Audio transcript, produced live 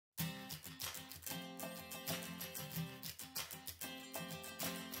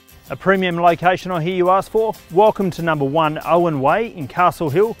A premium location I hear you ask for? Welcome to number 1 Owen Way in Castle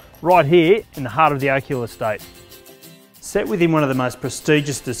Hill, right here in the heart of the Oak Hill estate. Set within one of the most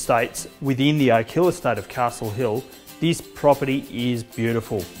prestigious estates within the Oak Hill estate of Castle Hill, this property is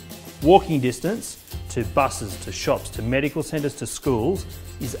beautiful. Walking distance to buses, to shops, to medical centres, to schools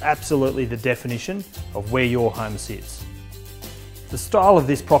is absolutely the definition of where your home sits. The style of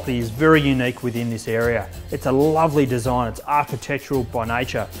this property is very unique within this area. It's a lovely design, it's architectural by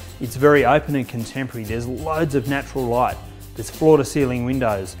nature. It's very open and contemporary. There's loads of natural light. There's floor to ceiling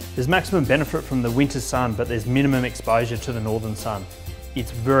windows. There's maximum benefit from the winter sun, but there's minimum exposure to the northern sun.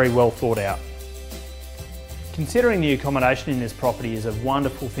 It's very well thought out. Considering the accommodation in this property is a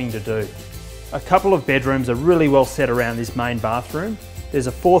wonderful thing to do. A couple of bedrooms are really well set around this main bathroom. There's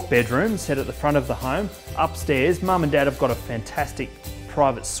a 4th bedroom set at the front of the home. Upstairs, Mum and Dad have got a fantastic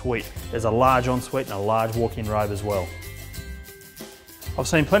private suite. There's a large ensuite and a large walk-in robe as well. I've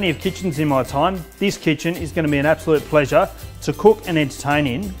seen plenty of kitchens in my time. This kitchen is going to be an absolute pleasure to cook and entertain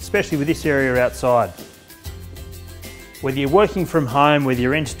in, especially with this area outside. Whether you're working from home, whether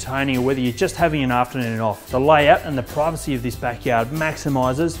you're entertaining, or whether you're just having an afternoon off, the layout and the privacy of this backyard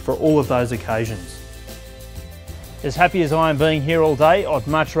maximises for all of those occasions. As happy as I am being here all day, I'd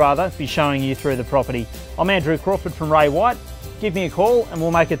much rather be showing you through the property. I'm Andrew Crawford from Ray White. Give me a call and we'll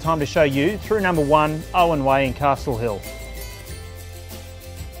make a time to show you through number 1 Owen Way in Castle Hill.